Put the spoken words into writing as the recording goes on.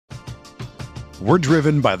We're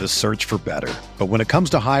driven by the search for better. But when it comes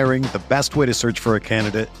to hiring, the best way to search for a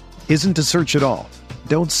candidate isn't to search at all.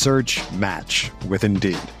 Don't search, match with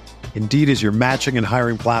Indeed. Indeed is your matching and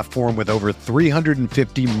hiring platform with over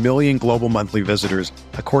 350 million global monthly visitors,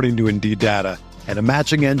 according to Indeed data, and a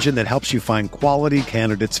matching engine that helps you find quality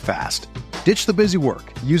candidates fast. Ditch the busy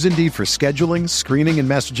work. Use Indeed for scheduling, screening, and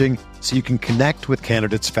messaging so you can connect with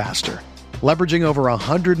candidates faster. Leveraging over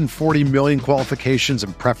 140 million qualifications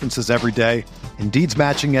and preferences every day, Indeed's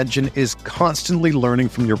matching engine is constantly learning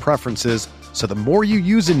from your preferences, so the more you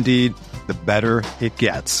use Indeed, the better it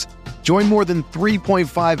gets. Join more than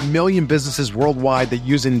 3.5 million businesses worldwide that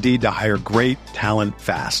use Indeed to hire great talent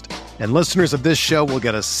fast. And listeners of this show will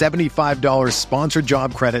get a $75 sponsored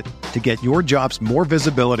job credit to get your jobs more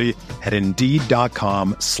visibility at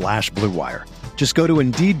Indeed.com/Blue Wire. Just go to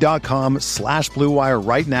Indeed.com/Blue Wire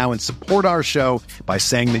right now and support our show by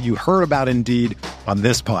saying that you heard about Indeed on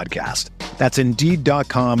this podcast. That's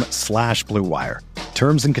Indeed.com/Blue Wire.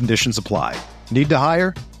 Terms and conditions apply. Need to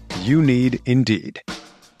hire? You need Indeed.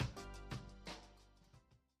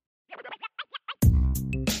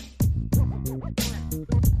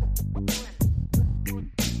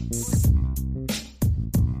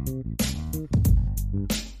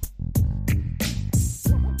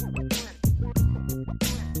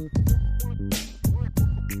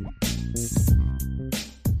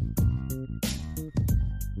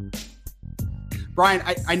 Brian,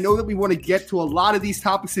 I know that we want to get to a lot of these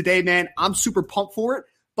topics today, man. I'm super pumped for it.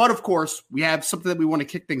 But of course, we have something that we want to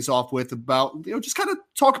kick things off with about, just kind of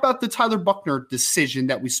talk about the Tyler Buchner decision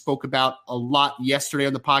that we spoke about a lot yesterday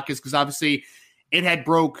on the podcast, because obviously it had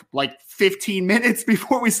broke like 15 minutes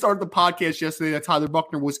before we started the podcast yesterday that Tyler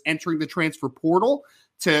Buchner was entering the transfer portal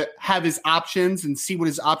to have his options and see what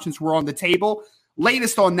his options were on the table.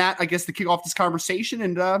 Latest on that, I guess, to kick off this conversation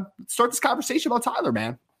and start this conversation about Tyler,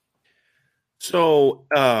 man. So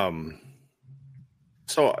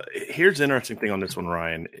here's the interesting thing on this one,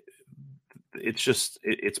 Ryan.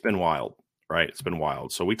 It's been wild, right? It's been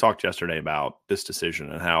wild. So we talked yesterday about this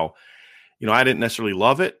decision and how, I didn't necessarily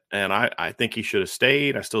love it, and I think he should have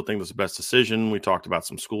stayed. I still think it was the best decision. We talked about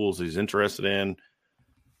some schools he's interested in.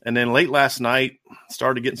 And then late last night,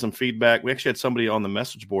 started getting some feedback. We actually had somebody on the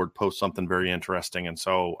message board post something very interesting. And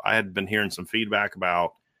so I had been hearing some feedback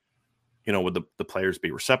about, would the players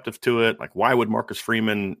be receptive to it? Like, why would Marcus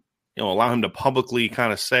Freeman, allow him to publicly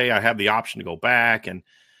kind of say, I have the option to go back? And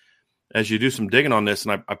as you do some digging on this,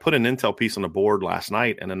 and I put an intel piece on the board last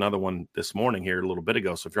night and another one this morning here a little bit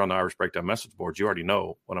ago. So if you're on the Irish Breakdown message board, you already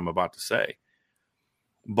know what I'm about to say.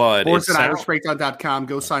 But it's at irishbreakdown.com.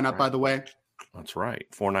 Go sign up, by the way. That's right.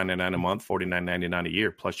 $4.99 a month, $49.99 a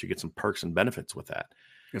year. Plus you get some perks and benefits with that.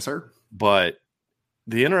 Yes, sir. But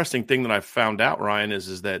the interesting thing that I found out, Ryan,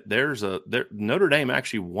 is that Notre Dame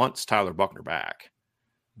actually wants Tyler Buchner back.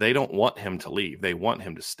 They don't want him to leave. They want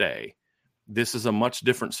him to stay. This is a much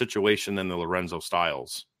different situation than the Lorenzo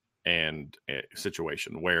Styles and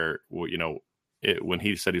situation where, when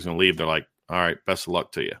he said he's going to leave, they're like, all right, best of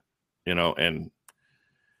luck to you, and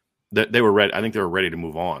they were ready. I think they were ready to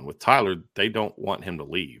move on. With Tyler, they don't want him to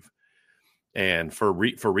leave. And for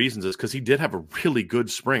reasons is because he did have a really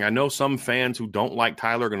good spring. I know some fans who don't like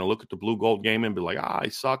Tyler are going to look at the blue gold game and be like, he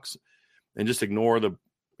sucks, and just ignore the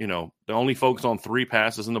only focus on 3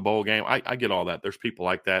 passes in the bowl game. I get all that. There's people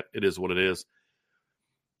like that. It is what it is.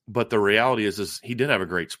 But the reality is he did have a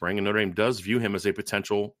great spring, and Notre Dame does view him as a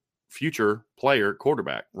potential future player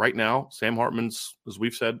quarterback. Right now, Sam Hartman's, as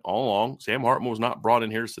we've said all along, Sam Hartman was not brought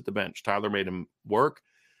in here to sit the bench. Tyler made him work.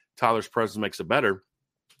 Tyler's presence makes it better.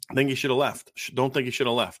 I think he should have left. Don't think he should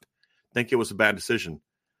have left. Think it was a bad decision.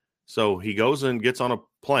 So he goes and gets on a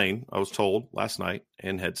plane, I was told last night,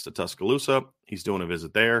 and heads to Tuscaloosa. He's doing a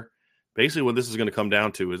visit there. Basically, what this is going to come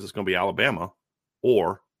down to is it's going to be Alabama,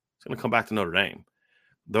 or it's going to come back to Notre Dame.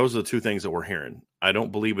 Those are the two things that we're hearing. I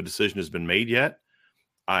don't believe a decision has been made yet.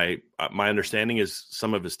 My understanding is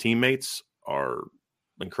some of his teammates are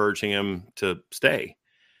encouraging him to stay,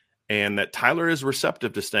 and that Tyler is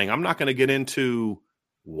receptive to staying. I'm not going to get into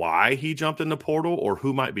why he jumped in the portal or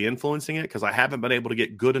who might be influencing it, because I haven't been able to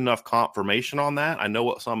get good enough confirmation on that. I know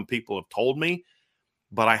what some people have told me,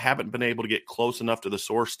 but I haven't been able to get close enough to the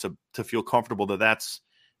source to feel comfortable that that's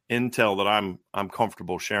intel that I'm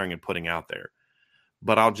comfortable sharing and putting out there.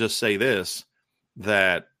 But I'll just say this,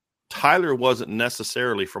 that Tyler wasn't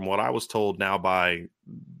necessarily, from what I was told now by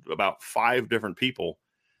about 5 different people,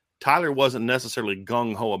 Tyler wasn't necessarily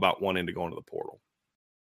gung-ho about wanting to go into the portal.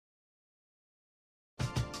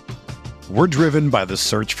 We're driven by the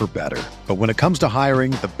search for better. But when it comes to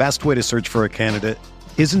hiring, the best way to search for a candidate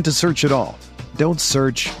isn't to search at all. Don't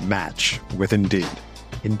search, match with Indeed.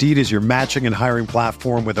 Indeed is your matching and hiring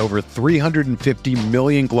platform with over 350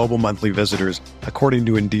 million global monthly visitors, according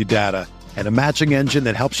to Indeed data, and a matching engine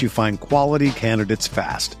that helps you find quality candidates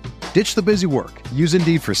fast. Ditch the busy work. Use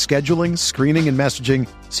Indeed for scheduling, screening, and messaging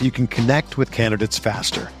so you can connect with candidates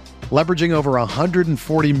faster. Leveraging over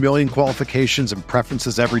 140 million qualifications and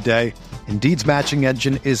preferences every day, Indeed's matching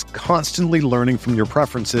engine is constantly learning from your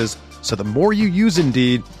preferences, so the more you use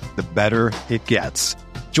Indeed, the better it gets.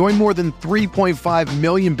 Join more than 3.5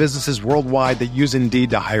 million businesses worldwide that use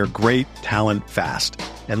Indeed to hire great talent fast.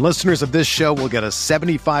 And listeners of this show will get a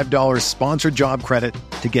 $75 sponsored job credit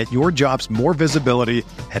to get your jobs more visibility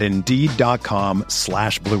at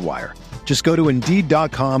Indeed.com/Blue Wire. Just go to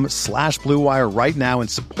Indeed.com/Blue Wire right now and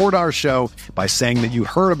support our show by saying that you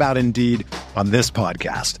heard about Indeed on this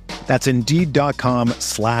podcast. That's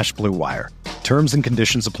Indeed.com/Blue Wire. Terms and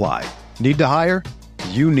conditions apply. Need to hire?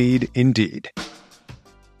 You need Indeed.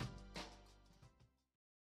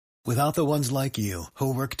 Without the ones like you,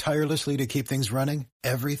 who work tirelessly to keep things running,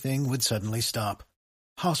 everything would suddenly stop.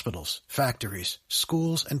 Hospitals, factories,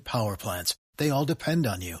 schools, and power plants, they all depend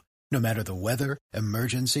on you. No matter the weather,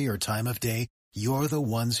 emergency, or time of day, you're the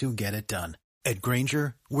ones who get it done. At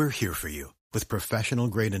Grainger, we're here for you with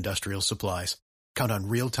professional-grade industrial supplies. Count on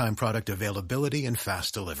real-time product availability and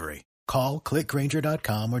fast delivery. Call, click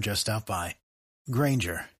Grainger.com, or just stop by.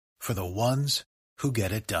 Grainger, for the ones who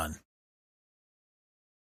get it done.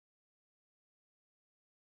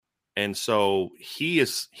 And so he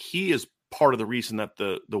is part of the reason that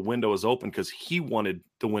the window is open, because he wanted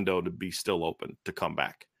the window to be still open to come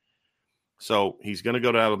back. So he's going to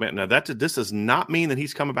go to Alabama. Now, this does not mean that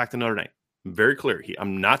he's coming back to Notre Dame. I'm very clear.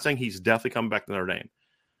 I'm not saying he's definitely coming back to Notre Dame.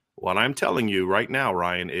 What I'm telling you right now,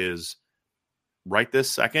 Ryan, is right this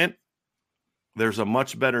second, there's a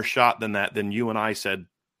much better shot than you and I said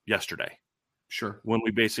yesterday. Sure. When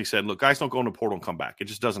we basically said, look, guys don't go in the portal and come back. It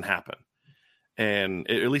just doesn't happen. And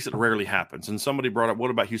at least it rarely happens. And somebody brought up, what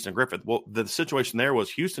about Houston Griffith? Well, the situation there was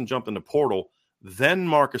Houston jumped in the portal, then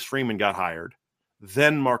Marcus Freeman got hired,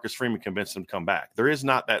 then Marcus Freeman convinced him to come back. There is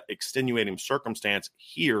not that extenuating circumstance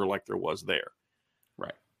here like there was there.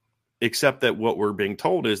 Right. Except that what we're being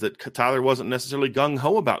told is that Tyler wasn't necessarily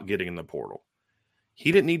gung-ho about getting in the portal.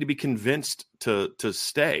 He didn't need to be convinced to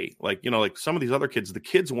stay. Like some of these other kids, the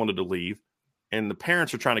kids wanted to leave, and the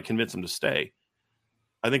parents are trying to convince them to stay.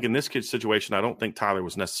 I think in this kid's situation, I don't think Tyler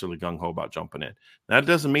was necessarily gung-ho about jumping in. That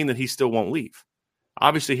doesn't mean that he still won't leave.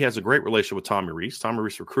 Obviously, he has a great relationship with Tommy Rees. Tommy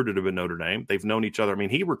Rees recruited him in Notre Dame. They've known each other. I mean,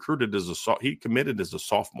 he committed as a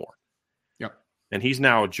sophomore. Yep. And he's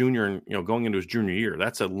now a junior and, going into his junior year.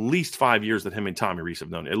 That's at least 5 years that him and Tommy Rees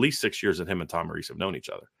have known, at least 6 years that him and Tommy Rees have known each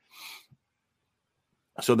other.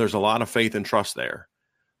 So there's a lot of faith and trust there.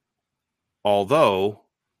 Although,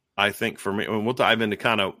 I think for me, we'll dive into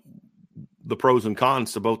kind of the pros and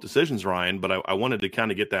cons to both decisions, Ryan, but I wanted to kind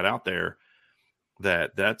of get that out there,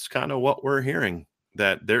 that's kind of what we're hearing.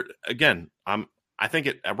 That there, again, I think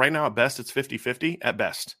right now at best it's 50-50 at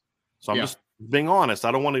best. So I'm just being honest.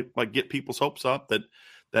 I don't want to get people's hopes up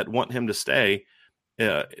that want him to stay,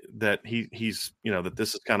 that he's that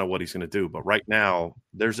this is kind of what he's going to do. But right now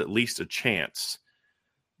there's at least a chance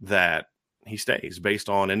that he stays based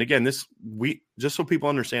on, and again, we just so people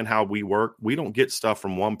understand how we work, we don't get stuff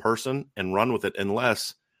from one person and run with it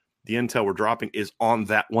unless the intel we're dropping is on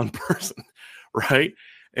that one person, right?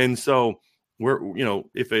 And so we're,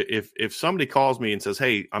 if somebody calls me and says,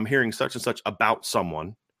 hey, I'm hearing such and such about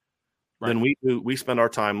someone, right, then we spend our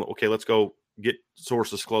time, okay, let's go get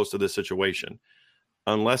sources close to this situation.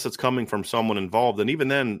 Unless it's coming from someone involved, and even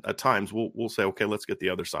then at times we'll say, okay, let's get the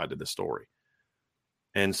other side of the story.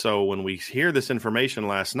 And so when we hear this information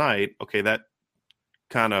last night, okay, that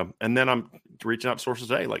kind of, and then I'm reaching out to sources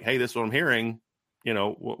today, like, hey, this is what I'm hearing.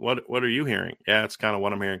 What are you hearing? Yeah, it's kind of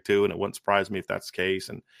what I'm hearing too, and it wouldn't surprise me if that's the case.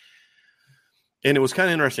 And it was kind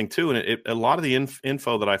of interesting too. And a lot of the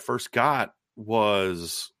info that I first got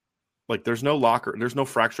was like, there's no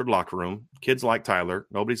fractured locker room. Kids like Tyler.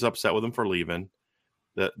 Nobody's upset with him for leaving.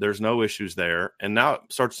 That there's no issues there. And now it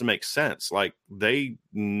starts to make sense. Like, they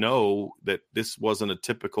know that this wasn't a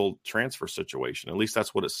typical transfer situation. At least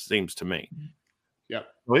that's what it seems to me. Yeah.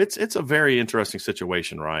 Well, it's a very interesting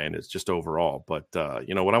situation, Ryan. It's just overall. But,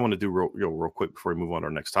 what I want to do real quick before we move on to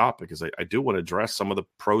our next topic is I do want to address some of the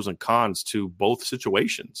pros and cons to both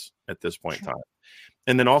situations at this point in time.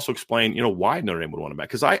 And then also explain, why Notre Dame would want him back.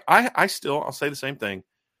 Because I'll say the same thing.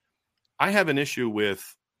 I have an issue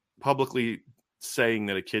with publicly saying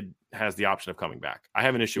that a kid has the option of coming back. I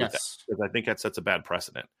have an issue with that because I think that sets a bad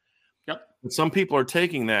precedent. Yep. But some people are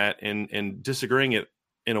taking that and disagreeing it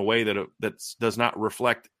in a way that does not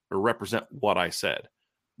reflect or represent what I said.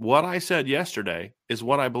 what I said yesterday is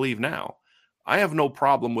what I believe now. I have no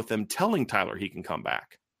problem with them telling Tyler he can come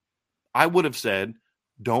back. I would have said,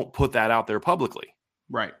 don't put that out there publicly.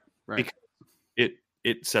 Right. Because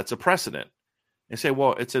it sets a precedent. And say,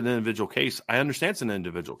 well, it's an individual case. I understand it's an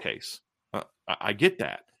individual case. I get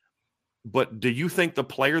that. But do you think the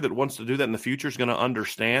player that wants to do that in the future is going to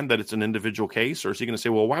understand that it's an individual case? Or is he going to say,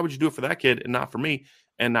 well, why would you do it for that kid and not for me?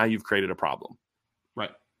 And now you've created a problem.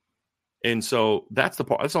 Right. And so that's the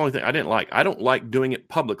part. That's the only thing I didn't like. I don't like doing it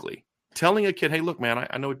publicly. Telling a kid, hey, look, man,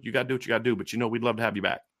 I know you got to do what you got to do, but we'd love to have you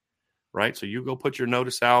back. Right. So you go put your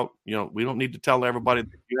notice out. We don't need to tell everybody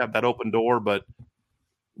that you have that open door, but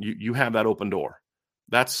you have that open door.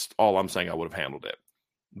 That's all I'm saying. I would have handled it.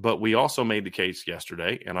 But we also made the case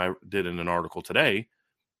yesterday, and I did in an article today,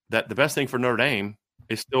 that the best thing for Notre Dame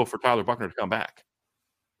is still for Tyler Buchner to come back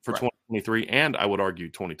for 2023, and I would argue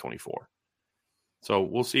 2024. So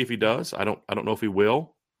we'll see if he does. I don't know if he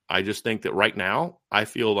will. I just think that right now, I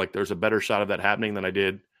feel like there's a better shot of that happening than I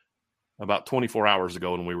did about 24 hours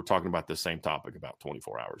ago when we were talking about this same topic about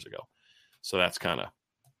 24 hours ago. So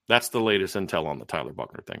that's the latest intel on the Tyler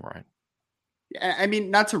Buchner thing, right? I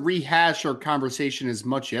mean, not to rehash our conversation as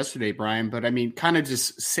much yesterday, Brian, but I mean, kind of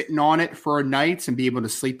just sitting on it for a night and be able to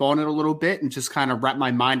sleep on it a little bit and just kind of wrap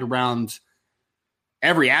my mind around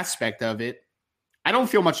every aspect of it. I don't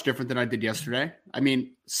feel much different than I did yesterday. I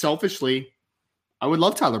mean, selfishly, I would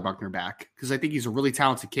love Tyler Buchner back because I think he's a really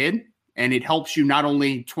talented kid, and it helps you not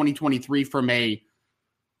only 2023 from a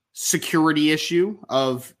security issue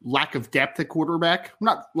of lack of depth at quarterback,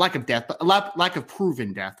 not lack of depth, but lack of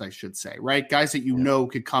proven depth, I should say, right? Guys that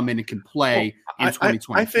could come in and can play in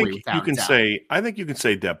 2023. I think you can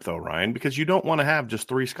say depth though, Ryan, because you don't want to have just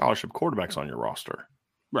 3 scholarship quarterbacks on your roster.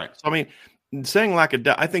 Right. So, I mean, saying lack of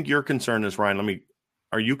depth, I think your concern is, Ryan,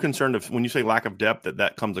 are you concerned when you say lack of depth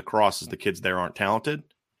that comes across as the kids there aren't talented?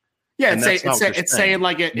 Yeah, it's saying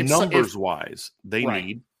like it's numbers-wise, they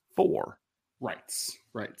need 4.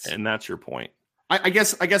 Right. And that's your point. I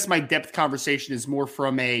guess my depth conversation is more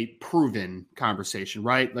from a proven conversation,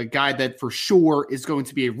 right? Like guy that for sure is going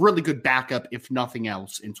to be a really good backup, if nothing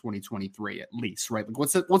else, in 2023 at least, right? Like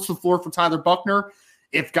what's the floor for Tyler Buchner?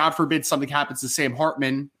 If God forbid something happens to Sam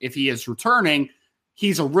Hartman, if he is returning,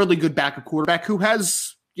 he's a really good backup quarterback who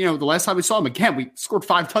has, the last time we saw him, again, we scored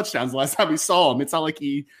 5 touchdowns the last time we saw him. It's not like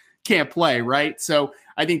he can't play, right? So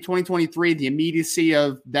I think 2023, the immediacy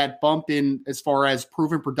of that bump in as far as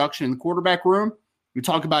proven production in the quarterback room, we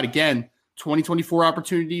talk about, again, 2024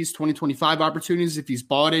 opportunities, 2025 opportunities. If he's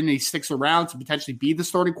bought in and he sticks around to potentially be the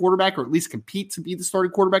starting quarterback or at least compete to be the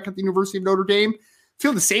starting quarterback at the University of Notre Dame,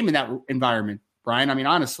 feel the same in that environment, Brian. I mean,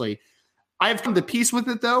 honestly, I have come to peace with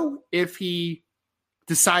it, though, if he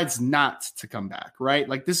decides not to come back, right?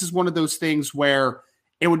 Like this is one of those things where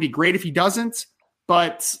it would be great if he doesn't,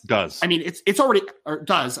 but does. I mean, it's already, or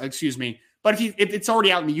does, excuse me. But if it's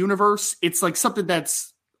already out in the universe, it's like something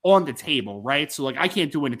that's on the table, right? So like I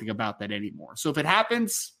can't do anything about that anymore. So if it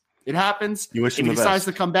happens, it happens. If he decides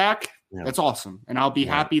to come back, that's awesome. And I'll be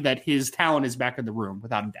happy that his talent is back in the room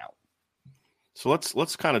without a doubt. So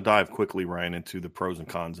let's kind of dive quickly, Ryan, into the pros and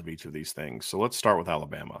cons of each of these things. So let's start with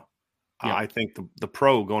Alabama. Yeah. I think the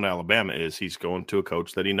pro going to Alabama is he's going to a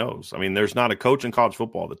coach that he knows. I mean, there's not a coach in college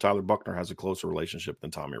football that Tyler Buchner has a closer relationship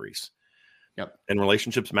than Tommy Rees. Yep. And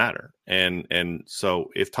relationships matter. And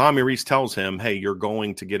so if Tommy Rees tells him, hey, you're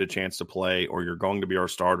going to get a chance to play, or you're going to be our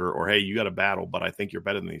starter, or hey, you got a battle, but I think you're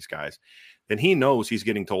better than these guys, then he knows he's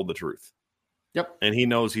getting told the truth. Yep. And he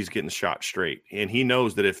knows he's getting shot straight. And he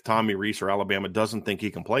knows that if Tommy Rees or Alabama doesn't think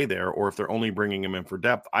he can play there, or if they're only bringing him in for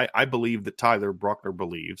depth, I believe that Tyler Buchner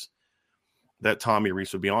believes that Tommy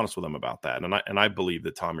Rees would be honest with him about that. And I believe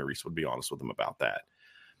that Tommy Rees would be honest with him about that.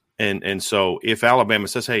 And so if Alabama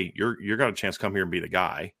says, hey, you're got a chance to come here and be the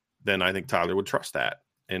guy, then I think Tyler would trust that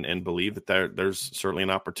and believe that there's certainly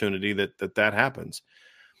an opportunity that happens.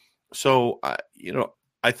 So,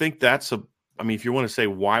 I think that's if you want to say,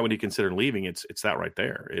 why would he consider leaving? It's that right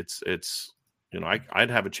there. It's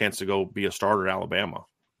I'd have a chance to go be a starter at Alabama,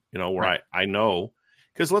 where right. I know,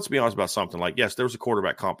 because let's be honest about something like, yes, there was a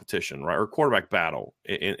quarterback competition, right? Or quarterback battle.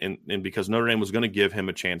 And because Notre Dame was going to give him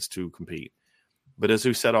a chance to compete. But as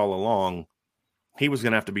we said all along, he was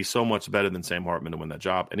going to have to be so much better than Sam Hartman to win that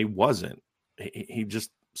job. And he wasn't.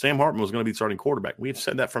 Sam Hartman was going to be the starting quarterback. We've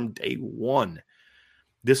said that from day one.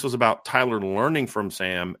 This was about Tyler learning from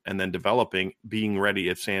Sam and then developing, being ready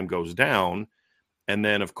if Sam goes down. And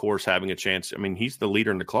then, of course, having a chance. I mean, he's the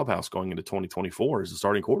leader in the clubhouse going into 2024 as the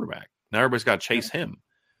starting quarterback. Now everybody's got to chase him.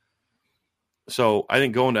 So I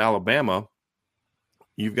think going to Alabama,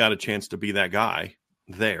 you've got a chance to be that guy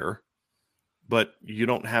there. But you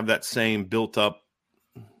don't have that same built-up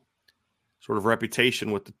sort of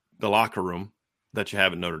reputation with the locker room that you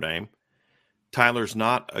have at Notre Dame. Tyler's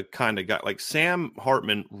not a kind of guy like Sam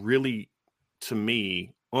Hartman really, to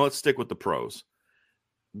me, well, let's stick with the pros.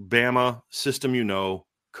 Bama, system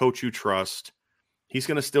coach you trust. He's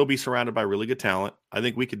going to still be surrounded by really good talent. I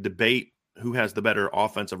think we could debate who has the better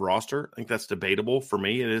offensive roster. I think that's debatable. For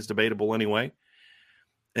me, it is debatable anyway.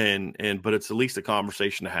 But it's at least a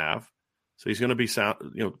conversation to have. So he's going to be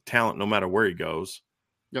talent no matter where he goes.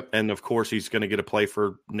 Yep. And of course, he's going to get to play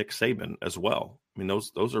for Nick Saban as well. I mean,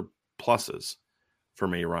 those are pluses for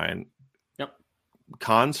me, Ryan. Yep.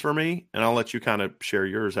 Cons for me, and I'll let you kind of share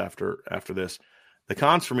yours after this. The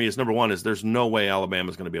cons for me is, number one, is there's no way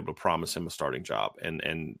Alabama's going to be able to promise him a starting job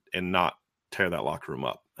and not tear that locker room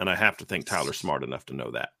up. And I have to think Tyler's smart enough to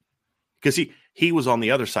know that, because he was on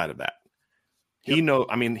the other side of that.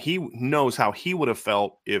 Yep. He knows how he would have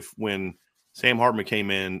felt if, when Sam Hartman came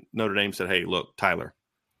in, Notre Dame said, "Hey, look, Tyler,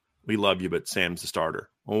 we love you, but Sam's the starter."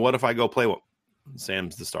 Well, what if I go play with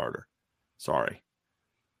Sam's the starter? Sorry.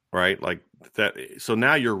 Right? Like that. So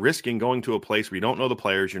now you're risking going to a place where you don't know the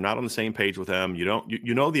players. You're not on the same page with them. You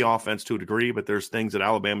know the offense to a degree, but there's things that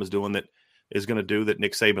Alabama's doing that is going to do that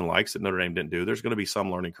Nick Saban likes that Notre Dame didn't do. There's going to be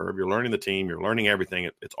some learning curve. You're learning the team. You're learning everything.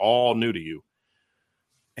 It's all new to you.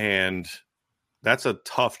 And that's a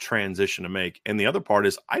tough transition to make. And the other part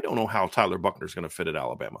is, I don't know how Tyler Buchner is going to fit at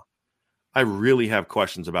Alabama. I really have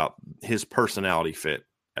questions about his personality fit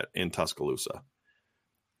in Tuscaloosa.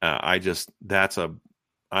 I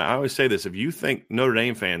always say this: if you think Notre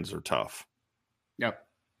Dame fans are tough, yep,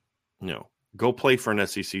 go play for an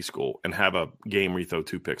SEC school and have a game where you throw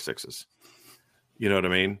 2 pick sixes. You know what I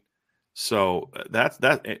mean? So that's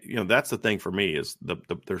the thing for me is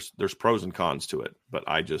there's pros and cons to it. But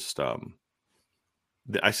I just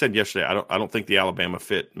I said yesterday, I don't think the Alabama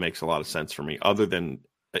fit makes a lot of sense for me. Other than,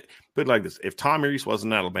 put it like this: if Tommy Rees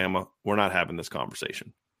wasn't in Alabama, we're not having this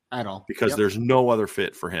conversation at all, because there's no other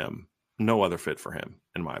fit for him. No other fit for him,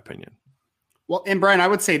 in my opinion. Well, and Brian, I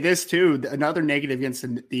would say this too. Another negative against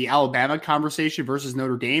the Alabama conversation versus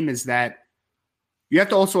Notre Dame is that you have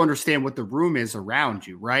to also understand what the room is around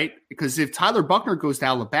you, right? Because if Tyler Buchner goes to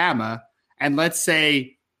Alabama and let's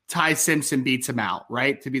say Ty Simpson beats him out,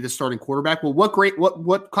 right, to be the starting quarterback, well,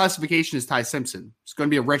 what classification is Ty Simpson? It's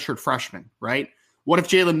going to be a redshirt freshman, right? What if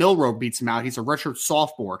Jalen Milroe beats him out? He's a redshirt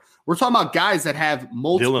sophomore. We're talking about guys that have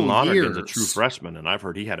multiple Dylan Lonergan's years. A true freshman, and I've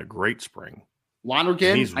heard he had a great spring.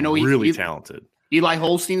 Lonergan, he's really talented. Eli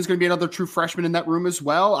Holstein is going to be another true freshman in that room as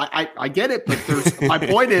well. I get it, but my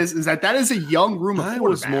point is that is a young room of quarterbacks. I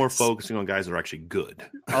was more focusing on guys that are actually good.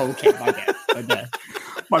 Oh, okay, my bad.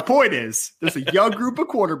 My point is there's a young group of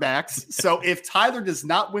quarterbacks. So if Tyler does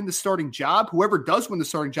not win the starting job, whoever does win the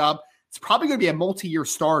starting job, it's probably going to be a multi-year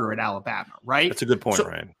starter at Alabama, right? That's a good point,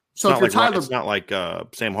 Ryan. So if you're Tyler, it's not like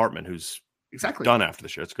Sam Hartman, who's exactly done after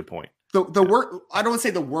this year. That's a good point. I don't want to say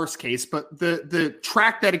the worst case, but the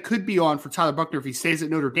track that it could be on for Tyler Buchner if he stays at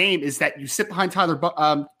Notre Dame is that you sit behind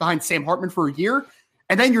behind Sam Hartman for a year,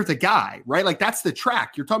 and then you're the guy, right? Like that's the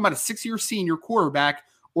track. You're talking about a 6-year senior quarterback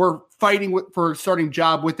or fighting for a starting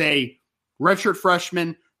job with a redshirt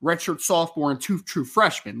freshman, redshirt sophomore, and 2 true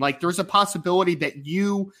freshmen. Like there's a possibility that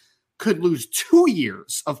you could lose 2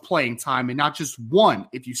 years of playing time and not just 1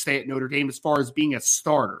 if you stay at Notre Dame as far as being a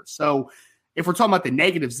starter. So if we're talking about the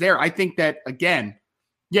negatives there, I think that, again,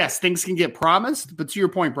 yes, things can get promised. But to your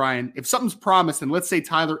point, Brian, if something's promised and let's say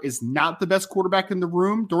Tyler is not the best quarterback in the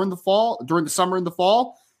room during the summer and the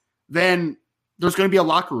fall, then there's going to be a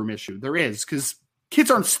locker room issue. There is, because kids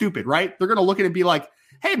aren't stupid, right? They're going to look at it and be like,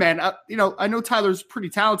 hey, man, I know Tyler's pretty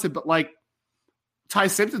talented, but like, Ty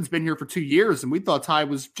Simpson's been here for 2 years, and we thought Ty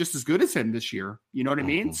was just as good as him this year. You know what I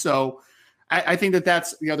mean? So I think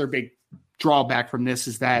that's the other big drawback from this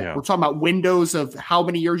is that we're talking about windows of how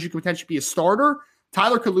many years you could potentially be a starter.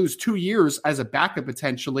 Tyler could lose 2 years as a backup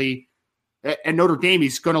potentially, and Notre Dame,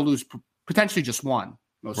 he's going to lose potentially just 1,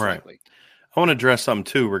 most likely. I want to address something,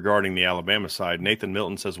 too, regarding the Alabama side. Nathan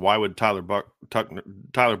Milton says, why would Tyler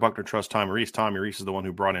Buchner trust Tommy Rees? Tommy Rees is the one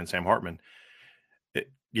who brought in Sam Hartman.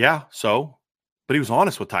 But he was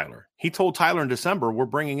honest with Tyler. He told Tyler in December, we're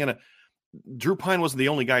bringing in Drew Pine wasn't the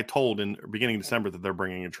only guy told in beginning of December that they're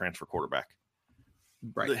bringing a transfer quarterback.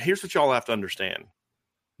 Right. Here's what y'all have to understand.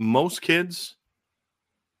 Most kids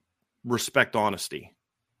respect honesty.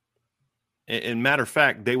 And matter of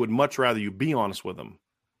fact, they would much rather you be honest with them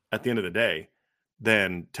at the end of the day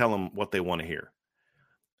than tell them what they want to hear.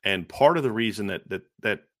 And part of the reason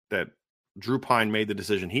that Drew Pine made the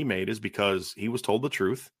decision he made is because he was told the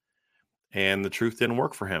truth. And the truth didn't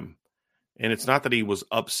work for him. And it's not that he was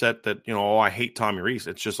upset that, I hate Tommy Rees.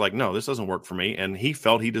 It's just like, no, this doesn't work for me. And he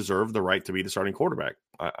felt he deserved the right to be the starting quarterback.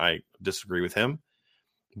 I disagree with him,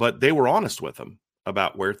 but they were honest with him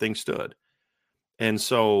about where things stood. And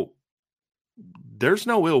so there's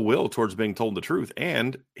no ill will towards being told the truth.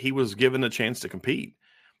 And he was given a chance to compete.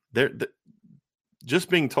 Just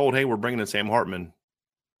being told, hey, we're bringing in Sam Hartman.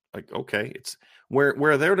 Like, okay, it's where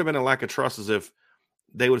there would have been a lack of trust as if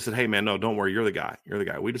they would have said, hey, man, no, don't worry. You're the guy. You're the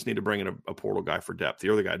guy. We just need to bring in a portal guy for depth.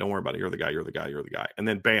 You're the guy. Don't worry about it. You're the guy. You're the guy. You're the guy. And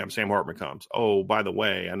then, bam, Sam Hartman comes. Oh, by the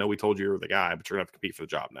way, I know we told you you're the guy, but you're going to have to compete for the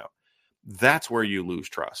job now. That's where you lose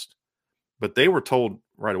trust. But they were told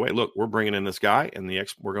right away, look, we're bringing in this guy, and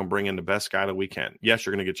we're going to bring in the best guy that we can. Yes,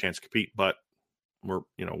 you're going to get a chance to compete, but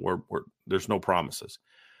there's no promises.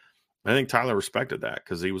 I think Tyler respected that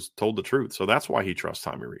because he was told the truth. So that's why he trusts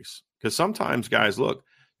Tommy Rees. Because sometimes, guys, look,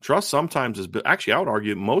 trust sometimes is – actually, I would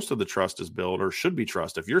argue most of the trust is built or should be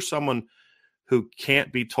trust. If you're someone who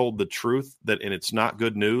can't be told the truth and it's not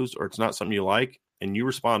good news or it's not something you like and you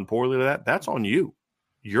respond poorly to that, that's on you.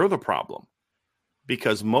 You're the problem.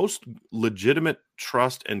 Because most legitimate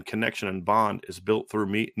trust and connection and bond is built through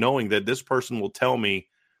me knowing that this person will tell me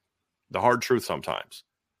the hard truth sometimes.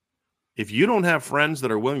 If you don't have friends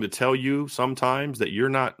that are willing to tell you sometimes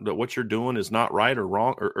that that what you're doing is not right or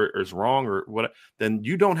wrong or is wrong or what, then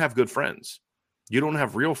you don't have good friends. You don't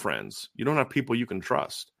have real friends. You don't have people you can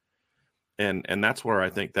trust. And that's where I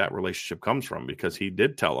think that relationship comes from, because he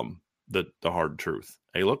did tell him the hard truth.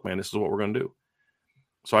 Hey, look, man, this is what we're going to do.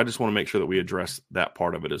 So I just want to make sure that we address that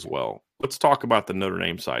part of it as well. Let's talk about the Notre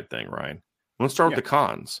Dame side thing, Ryan. Let's start with the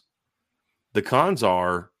cons. The cons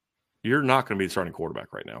are you're not going to be the starting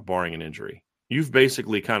quarterback right now, barring an injury. You've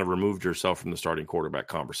basically kind of removed yourself from the starting quarterback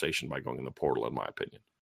conversation by going in the portal, in my opinion.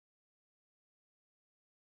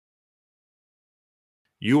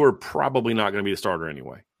 You are probably not going to be the starter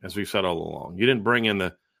anyway, as we've said all along. You didn't bring in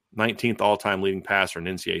the 19th all-time leading passer in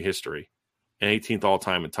NCAA history and 18th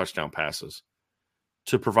all-time in touchdown passes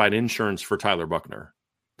to provide insurance for Tyler Buchner.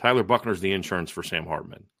 Tyler Buchner's the insurance for Sam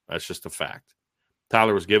Hartman. That's just a fact.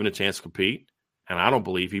 Tyler was given a chance to compete, and I don't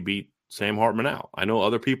believe he beat Sam Hartman out. I know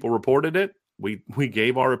other people reported it. We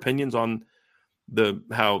gave our opinions on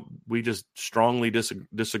how we just strongly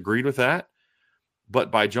disagreed with that.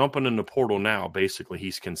 But by jumping in the portal now, basically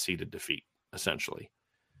he's conceded defeat, essentially.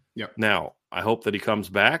 Yep. Now, I hope that he comes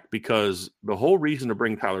back, because the whole reason to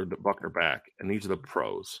bring Tyler Buchner back, and these are the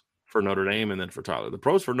pros for Notre Dame and then for Tyler. The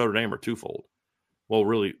pros for Notre Dame are twofold. Well,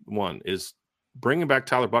 really, one is bringing back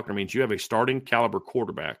Tyler Buchner means you have a starting caliber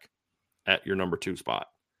quarterback at your number 2 spot.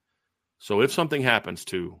 So if something happens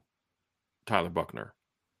to Tyler Buchner,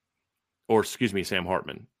 or Sam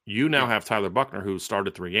Hartman, you now have Tyler Buchner, who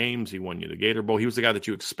started 3 games. He won you the Gator Bowl. He was the guy that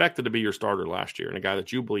you expected to be your starter last year and a guy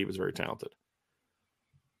that you believe is very talented.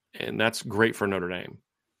 And that's great for Notre Dame.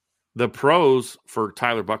 The pros for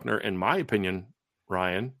Tyler Buchner, in my opinion,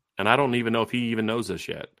 Ryan, and I don't even know if he even knows this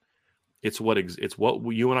yet, it's what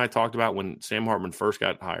you and I talked about when Sam Hartman first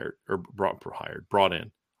got hired or brought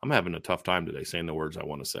in. I'm having a tough time today saying the words I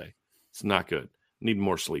want to say. It's not good. Need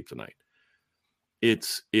more sleep tonight.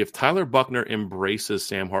 It's if Tyler Buchner embraces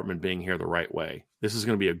Sam Hartman being here the right way, this is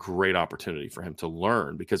going to be a great opportunity for him to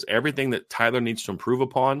learn, because everything that Tyler needs to improve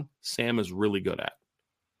upon, Sam is really good at.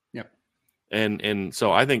 Yep. And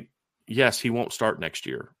so I think, yes, he won't start next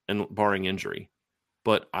year, and barring injury,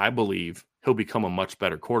 but I believe he'll become a much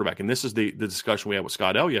better quarterback. And this is the discussion we had with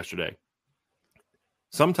Scott L yesterday.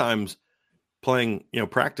 Sometimes playing,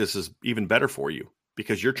 practice is even better for you,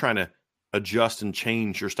 because you're trying to adjust and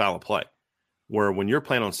change your style of play. Where when you're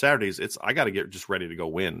playing on Saturdays, I got to get just ready to go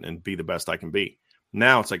win and be the best I can be.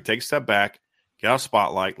 Now it's like, take a step back, get out of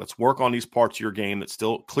spotlight. Let's work on these parts of your game that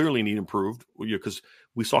still clearly need improved, because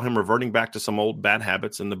we saw him reverting back to some old bad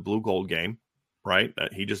habits in the blue gold game, right?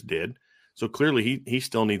 That he just did. So clearly he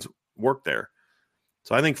still needs work there.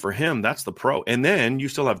 So I think for him, that's the pro. And then you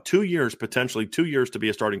still have 2 years, potentially 2 years to be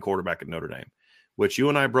a starting quarterback at Notre Dame, which you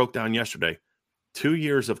and I broke down yesterday. 2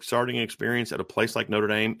 years of starting experience at a place like Notre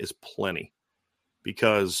Dame is plenty,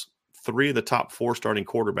 because 3 of the top 4 starting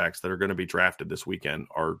quarterbacks that are going to be drafted this weekend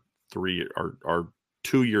are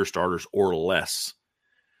 2-year starters or less,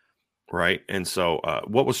 right? And so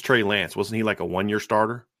what was Trey Lance? Wasn't he like a 1-year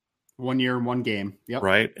starter? 1 year, 1 game. Yep.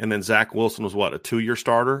 Right. And then Zach Wilson was what, a 2-year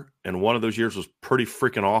starter? And one of those years was pretty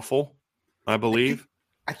freaking awful, I believe.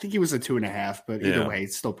 I think he was a 2.5, but either way,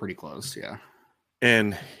 it's still pretty close. Yeah.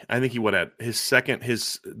 And I think he would have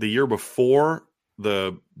the year before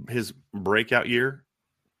his breakout year,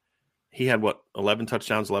 he had 11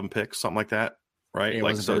 touchdowns, 11 picks, something like that. Right.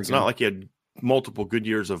 Yeah, so it's not like he had multiple good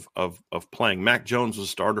years of playing. Mac Jones was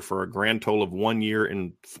a starter for a grand total of 1 year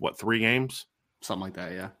in 3 games? Something like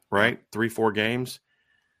that, yeah. Right? 3-4 games.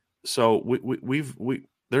 So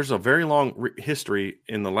there's a very long history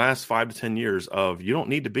in the last 5 to 10 years of you don't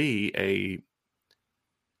need to be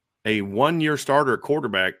a 1-year starter at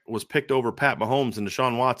quarterback was picked over Pat Mahomes and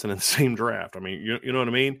Deshaun Watson in the same draft. I mean, you know what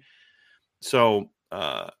I mean? So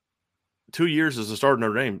 2 years as a starter in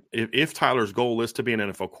Notre Dame, if Tyler's goal is to be an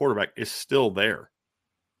NFL quarterback, is still there.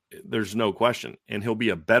 There's no question. And he'll be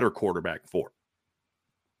a better quarterback for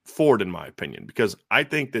it, in my opinion, because I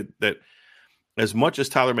think that as much as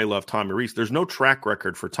Tyler may love Tommy Rees, there's no track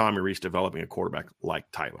record for Tommy Rees developing a quarterback like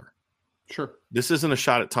Tyler. Sure. This isn't a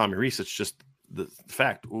shot at Tommy Rees. It's just the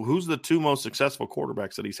fact. Who's the two most successful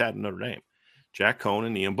quarterbacks that he's had in Notre Dame? Jack Cohn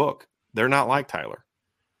and Ian Book. They're not like Tyler.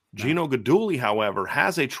 No. Gino Guidugli, however,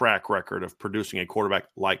 has a track record of producing a quarterback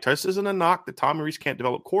like Tyler. This isn't a knock that Tommy Rees can't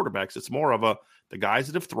develop quarterbacks. It's more of the guys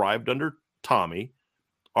that have thrived under Tommy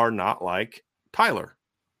are not like Tyler.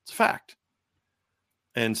 It's a fact.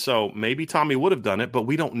 And so maybe Tommy would have done it, but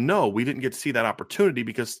we don't know. We didn't get to see that opportunity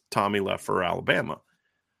because Tommy left for Alabama.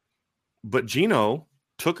 But Gino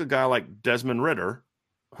took a guy like Desmond Ridder,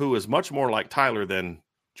 who is much more like Tyler than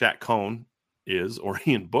Jack Cohn is or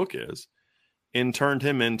Ian Book is, and turned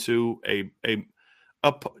him into a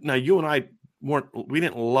now you and I we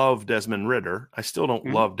didn't love Desmond Ridder. I still don't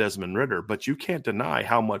love Desmond Ridder, but you can't deny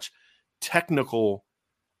how much technical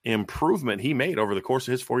improvement he made over the course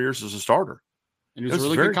of his 4 years as a starter. And he was a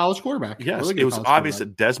really good college quarterback. Yes, really it was obvious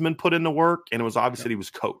that Desmond put in the work, and it was obvious that he was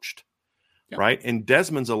coached, right? And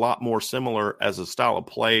Desmond's a lot more similar as a style of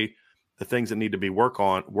play, the things that need to be worked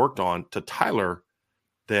on to Tyler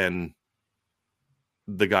than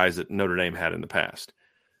the guys that Notre Dame had in the past.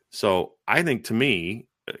 So I think, to me,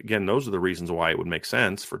 again, those are the reasons why it would make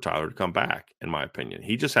sense for Tyler to come back, in my opinion.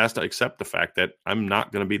 He just has to accept the fact that I'm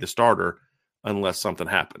not going to be the starter unless something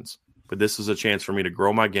happens. But this is a chance for me to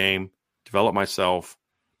grow my game, develop myself,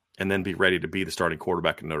 and then be ready to be the starting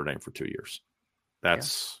quarterback in Notre Dame for 2 years.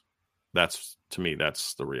 That's to me,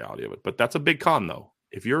 that's the reality of it. But that's a big con, though.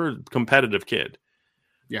 If you're a competitive kid,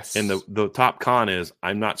 yes, and the top con is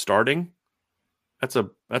I'm not starting, that's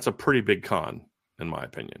a pretty big con, in my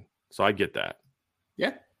opinion. So I get that.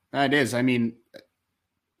 Yeah, it is. I mean,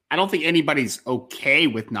 I don't think anybody's okay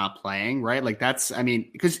with not playing, right? Like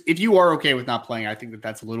because if you are okay with not playing, I think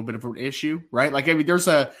that's a little bit of an issue, right? Like, I mean, there's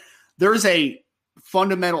a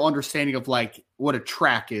fundamental understanding of like what a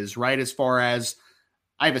track is, right? As far as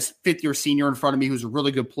I have a fifth-year senior in front of me who's a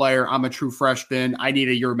really good player. I'm a true freshman. I need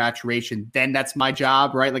a year of maturation. Then that's my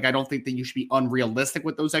job, right? Like, I don't think that you should be unrealistic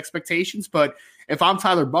with those expectations. But if I'm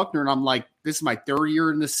Tyler Buchner and I'm like, this is my third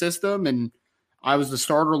year in the system and I was the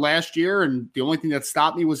starter last year and the only thing that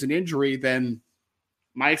stopped me was an injury, then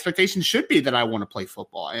my expectation should be that I want to play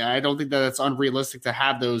football. I don't think that it's unrealistic to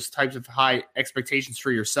have those types of high expectations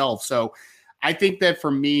for yourself. So I think that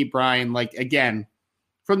for me, Brian, like, again,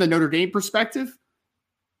 from the Notre Dame perspective,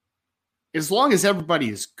 as long as everybody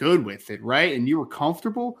is good with it, right, and you were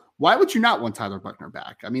comfortable, why would you not want Tyler Buchner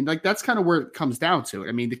back? I mean, like, that's kind of where it comes down to it.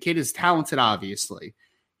 I mean, the kid is talented, obviously.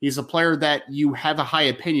 He's a player that you have a high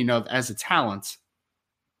opinion of as a talent.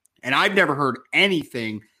 And I've never heard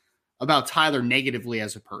anything about Tyler negatively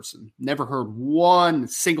as a person. Never heard one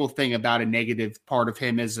single thing about a negative part of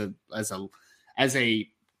him as a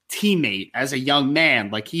teammate, as a young man.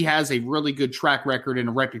 Like, he has a really good track record and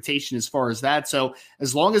a reputation as far as that. So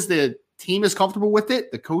as long as the team is comfortable with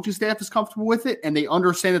it, the coaching staff is comfortable with it, and they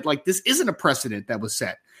understand that, like, this isn't a precedent that was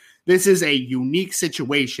set. This is a unique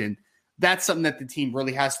situation. That's something that the team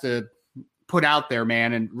really has to put out there,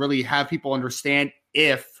 man, and really have people understand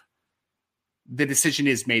if the decision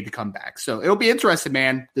is made to come back. So it'll be interesting,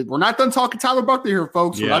 man. We're not done talking Tyler Buchner here,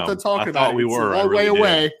 folks. We're not done talking about it. We were. It's a long way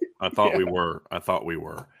away. I thought we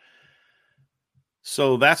were.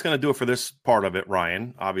 So that's going to do it for this part of it,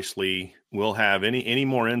 Ryan. Obviously, we'll have any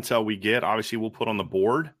more intel we get. Obviously, we'll put on the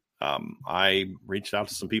board. I reached out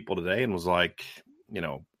to some people today and was like,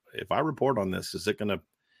 if I report on this, is it going to,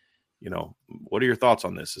 what are your thoughts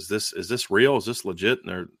on this? Is this real? Is this legit?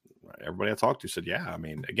 And everybody I talked to said, yeah. I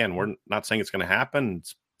mean, again, we're not saying it's going to happen.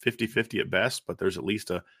 It's 50-50 at best, but there's at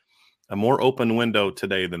least a more open window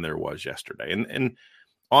today than there was yesterday. And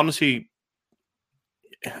honestly,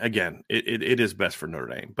 again, it is best for Notre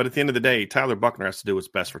Dame. But at the end of the day, Tyler Buchner has to do what's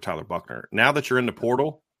best for Tyler Buchner. Now that you're in the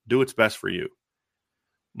portal, do what's best for you.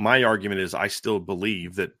 My argument is I still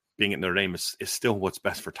believe that being at Notre Dame is still what's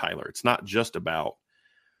best for Tyler. It's not just about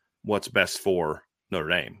what's best for Notre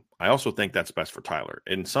Dame. I also think that's best for Tyler.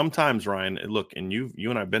 And sometimes, Ryan, look, and you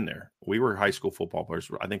and I have been there. We were high school football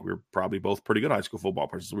players. I think we were probably both pretty good high school football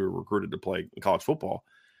players. We were recruited to play college football.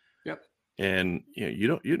 Yep. And you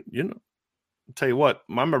know, tell you what,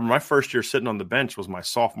 I remember my first year sitting on the bench was my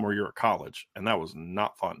sophomore year at college, and that was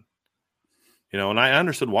not fun. And I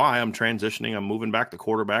understood why. I'm transitioning. I'm moving back to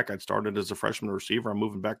quarterback. I started as a freshman receiver. I'm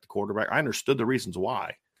moving back to quarterback. I understood the reasons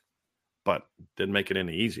why, but didn't make it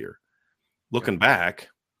any easier. Looking back,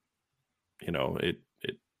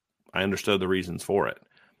 I understood the reasons for it.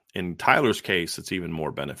 In Tyler's case, it's even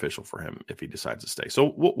more beneficial for him if he decides to stay.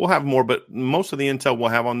 So we'll have more, but most of the intel we'll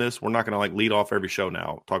have on this, we're not going to lead off every show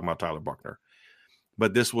now talking about Tyler Buchner.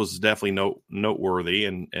 But this was definitely noteworthy,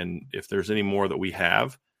 and if there's any more that we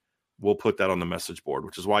have, we'll put that on the message board,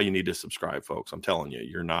 which is why you need to subscribe, folks. I'm telling you,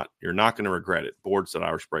 you're not going to regret it.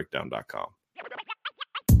 boards.irishbreakdown.com.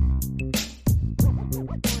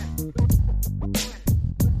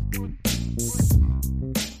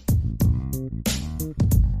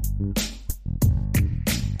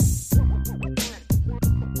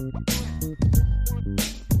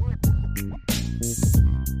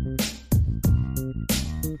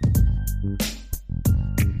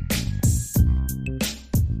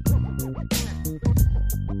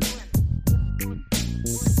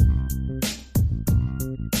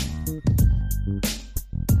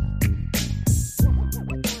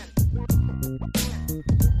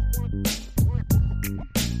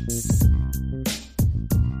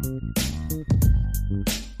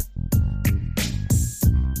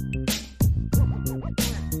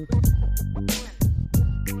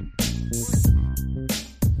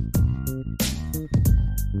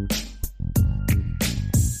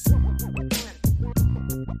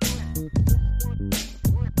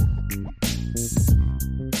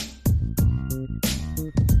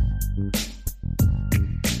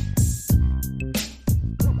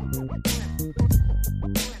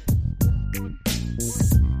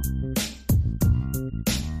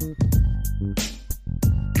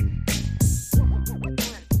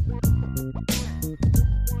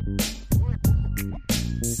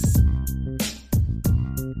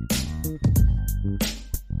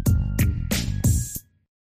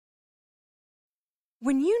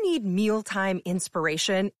 When you need mealtime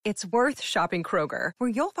inspiration, it's worth shopping Kroger, where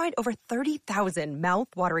you'll find over 30,000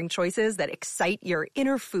 mouth-watering choices that excite your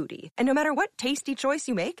inner foodie. And no matter what tasty choice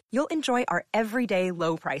you make, you'll enjoy our everyday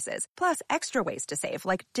low prices, plus extra ways to save,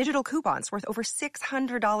 like digital coupons worth over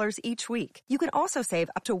 $600 each week. You can also save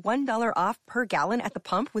up to $1 off per gallon at the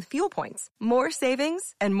pump with fuel points. More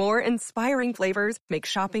savings and more inspiring flavors make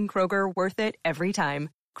shopping Kroger worth it every time.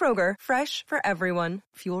 Kroger, fresh for everyone.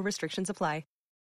 Fuel restrictions apply.